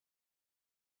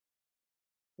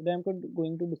Today I'm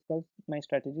going to discuss my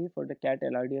strategy for the CAT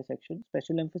LRDI section.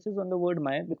 Special emphasis on the word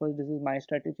my because this is my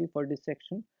strategy for this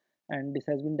section and this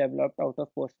has been developed out of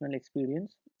personal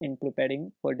experience in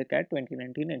preparing for the CAT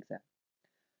 2019 exam.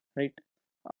 Right.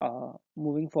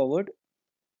 Moving forward,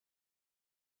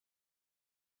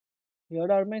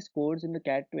 here are my scores in the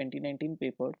CAT 2019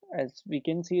 paper. As we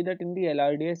can see that in the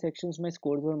LRDI sections my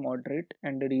scores were moderate,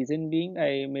 and the reason being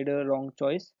I made a wrong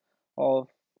choice of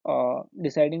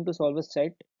deciding to solve a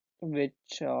set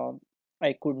which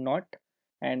I could not,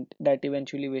 and that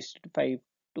eventually wasted 5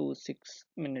 to 6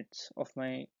 minutes of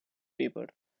my paper.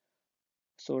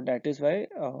 So that is why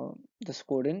the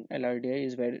score in LRDI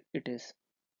is where it is.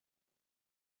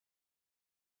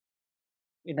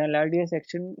 In LRDI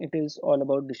section it is all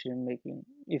about decision making.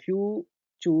 If you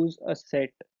choose a set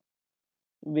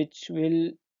which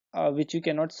you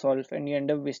cannot solve and you end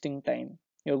up wasting time,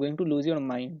 you're going to lose your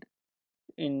mind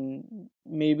in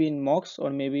maybe in mocks or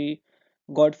maybe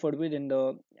god forbid in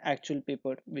the actual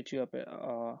paper which you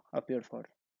appear for.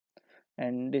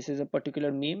 And this is a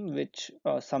particular meme which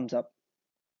sums up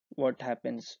what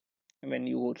happens when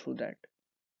you go through that.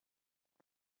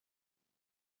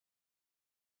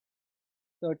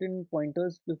 Certain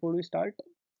pointers before we start.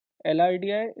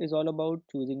 LRDI is all about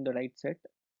choosing the right set.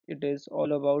 It is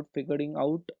all about figuring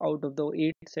out of the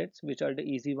 8 sets which are the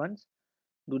easy ones,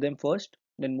 do them first,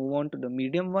 then move on to the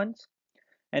medium ones,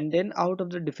 and then out of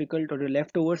the difficult or the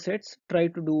leftover sets, try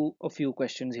to do a few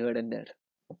questions here and there.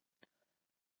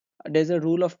 There's a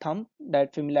rule of thumb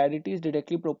that familiarity is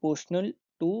directly proportional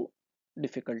to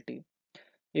difficulty.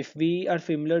 If we are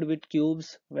familiar with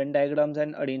cubes, Venn diagrams,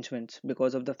 and arrangements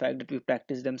because of the fact that we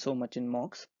practice them so much in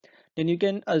mocks, then you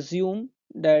can assume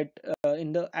that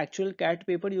in the actual CAT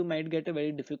paper you might get a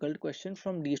very difficult question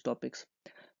from these topics.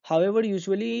 However,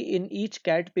 usually in each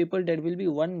CAT paper there will be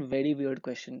one very weird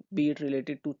question, be it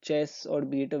related to chess or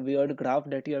be it a weird graph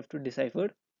that you have to decipher.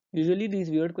 Usually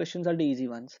these weird questions are the easy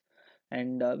ones,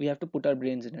 and we have to put our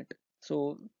brains in it.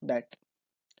 So that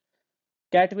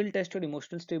CAT will test your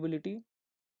emotional stability.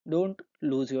 Don't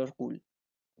lose your cool.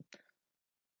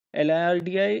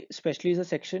 LRDI especially is a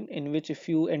section in which if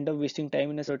you end up wasting time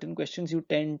in a certain questions, you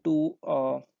tend to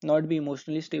not be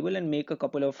emotionally stable and make a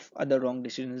couple of other wrong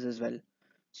decisions as well.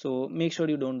 So make sure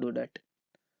you don't do that.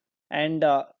 And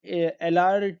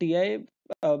LRDI,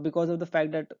 because of the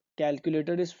fact that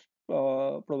calculator is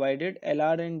provided,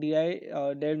 LR and DI,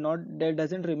 there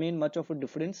doesn't remain much of a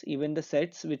difference. Even the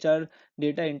sets which are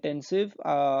data intensive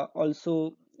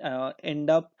also end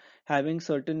up having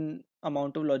certain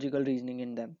amount of logical reasoning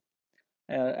in them,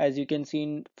 as you can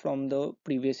see from the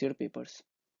previous year papers.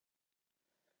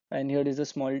 And here is a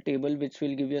small table which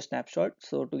will give you a snapshot.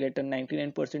 So to get a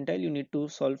 99 percentile you need to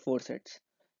solve 4 sets,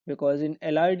 because in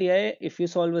LRDI if you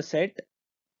solve a set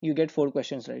you get 4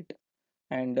 questions right,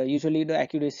 and usually the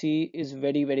accuracy is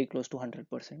very close to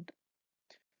 100%.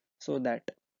 So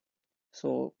that,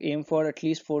 so aim for at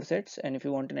least 4 sets, and if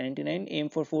you want a 99, aim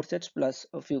for 4 sets plus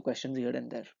a few questions here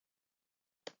and there.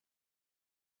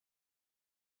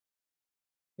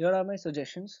 Here are my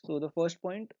suggestions. So the first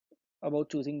point about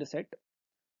choosing the set,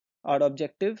 our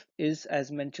objective is,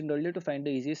 as mentioned earlier, to find the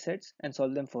easiest sets and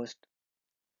solve them first.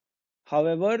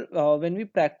 However, when we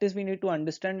practice, we need to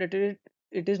understand that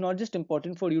it is not just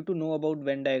important for you to know about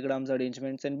Venn diagrams,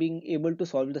 arrangements, and being able to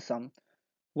solve the sum.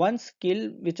 One skill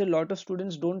which a lot of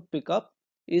students don't pick up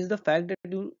is the fact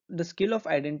that the skill of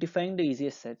identifying the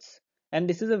easiest sets. And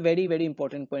this is a very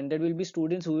important point. There will be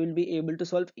students who will be able to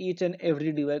solve each and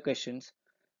every DY questions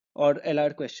or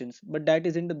LR questions, but that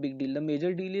isn't the big deal. The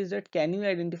major deal is that can you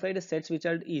identify the sets which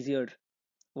are easier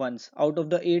ones out of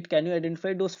the 8? Can you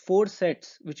identify those 4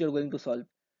 sets which you're going to solve?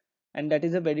 And that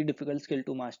is a very difficult skill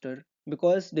to master,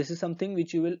 because this is something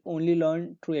which you will only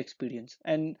learn through experience,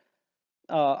 and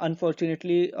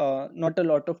unfortunately not a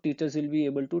lot of teachers will be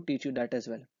able to teach you that as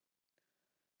well.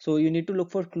 So you need to look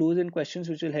for clues in questions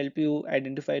which will help you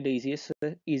identify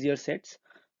the easier sets.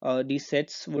 These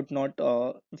sets would not,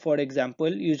 for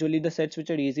example, usually the sets which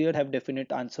are easier have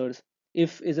definite answers.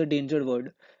 If is a danger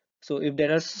word. So if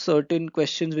there are certain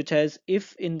questions which has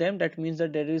if in them, that means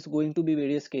that there is going to be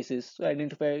various cases. So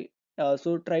identify,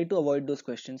 so try to avoid those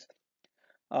questions.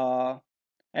 Uh,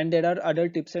 and there are other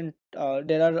tips and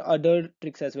there are other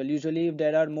tricks as well. Usually if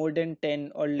there are more than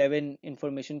 10 or 11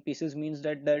 information pieces, means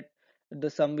that the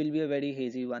sum will be a very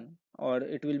hazy one, or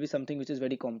it will be something which is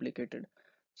very complicated.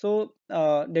 So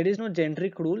there is no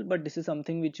generic rule, but this is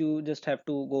something which you just have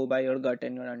to go by your gut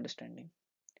and your understanding.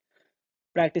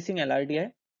 Practicing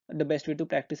LRDI, the best way to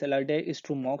practice LRDI is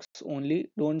through mocks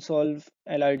only. Don't solve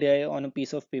LRDI on a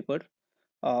piece of paper.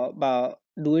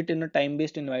 Do it in a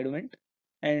time-based environment,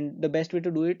 and the best way to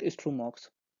do it is through mocks.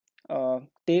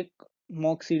 take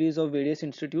mock series of various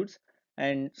institutes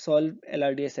and solve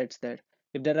LRDI sets there.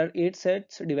 If there are 8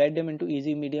 sets, divide them into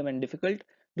easy, medium, and difficult.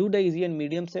 Do the easy and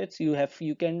medium sets. You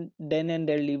can then and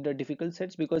there leave the difficult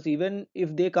sets, because even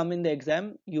if they come in the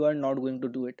exam, you are not going to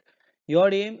do it.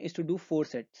 Your aim is to do 4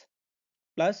 sets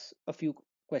plus a few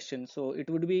questions. So it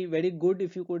would be very good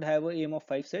if you could have a aim of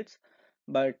 5 sets.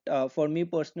 But for me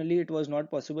personally, it was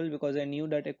not possible because I knew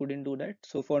that I couldn't do that.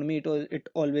 So for me, it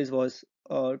always was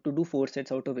to do 4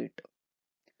 sets out of 8.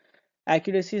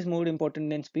 Accuracy is more important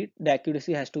than speed. The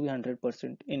accuracy has to be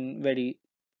 100% in very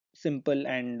simple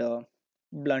and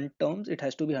blunt terms. It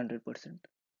has to be 100%.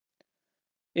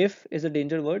 If is a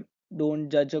danger word. Don't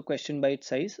judge a question by its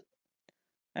size.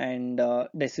 And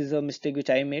this is a mistake which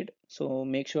I made. So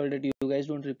make sure that you guys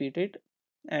don't repeat it.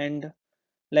 And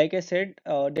like I said,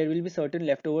 there will be certain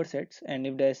leftover sets, and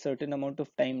if there's certain amount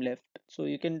of time left, so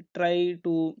you can try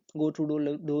to go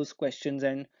through those questions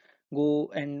and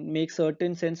go and make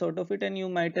certain sense out of it. And you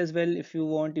might as well, if you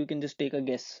want, you can just take a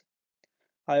guess.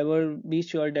 However, be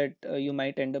sure that you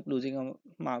might end up losing a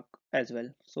mark as well.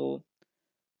 So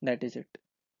that is it.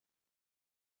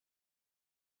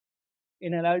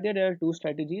 In LRDA, there are 2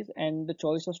 strategies, and the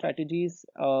choice of strategies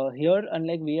here,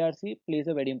 unlike VRC, plays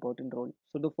a very important role.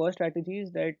 So the first strategy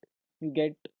is that you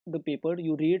get the paper,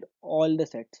 you read all the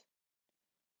sets.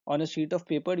 On a sheet of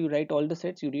paper, you write all the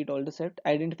sets, you read all the sets,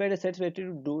 identify the sets that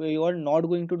you are not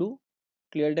going to do,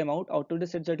 clear them out of the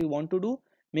sets that you want to do,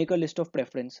 make a list of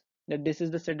preference, that this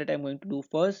is the set that I'm going to do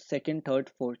first, second, third,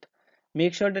 fourth.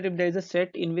 Make sure that if there is a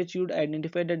set in which you'd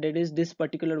identify that there is this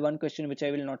particular one question which I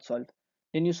will not solve,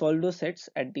 then you solve those sets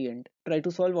at the end. Try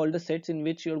to solve all the sets in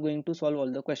which you're going to solve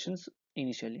all the questions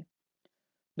initially.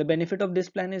 The benefit of this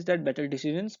plan is that better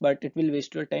decisions, but it will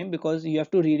waste your time because you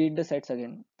have to reread the sets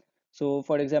again. So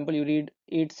for example, you read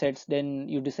 8 sets, then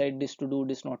you decide this to do,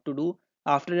 this not to do.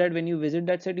 After that, when you visit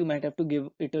that set, you might have to give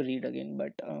it a read again,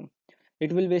 but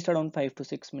it will waste around 5 to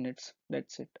 6 minutes.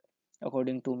 That's it,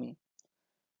 according to me.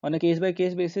 On a case by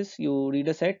case basis, you read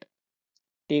a set,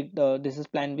 take the, this is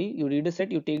plan B, you read a set,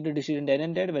 you take the decision then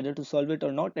and there whether to solve it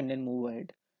or not, and then move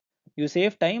ahead. You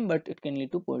save time, but it can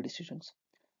lead to poor decisions.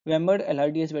 Remember,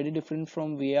 LRDI is very different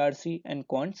from VARC and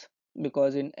Quants,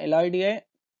 because in LRDI,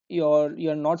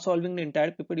 you're not solving the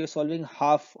entire paper, you're solving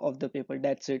half of the paper.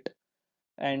 That's it.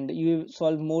 And you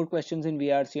solve more questions in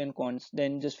VRC and Quants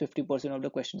than just 50% of the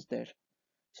questions there.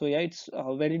 So yeah, it's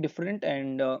very different,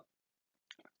 and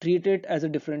treat it as a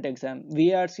different exam.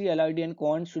 VRC, LRD, and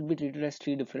Quants should be treated as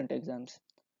 3 different exams.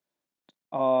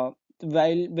 While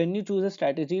when you choose a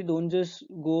strategy, don't just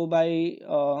go by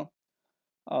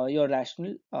your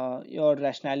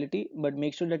rationality, but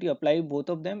make sure that you apply both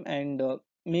of them, and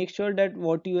make sure that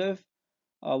what you have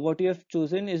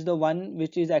chosen is the one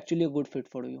which is actually a good fit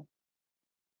for you.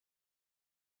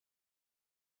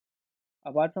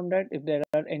 Apart from that, if there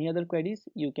are any other queries,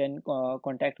 you can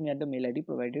contact me at the mail ID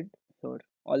provided here.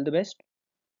 All the best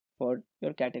for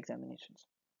your CAT examinations.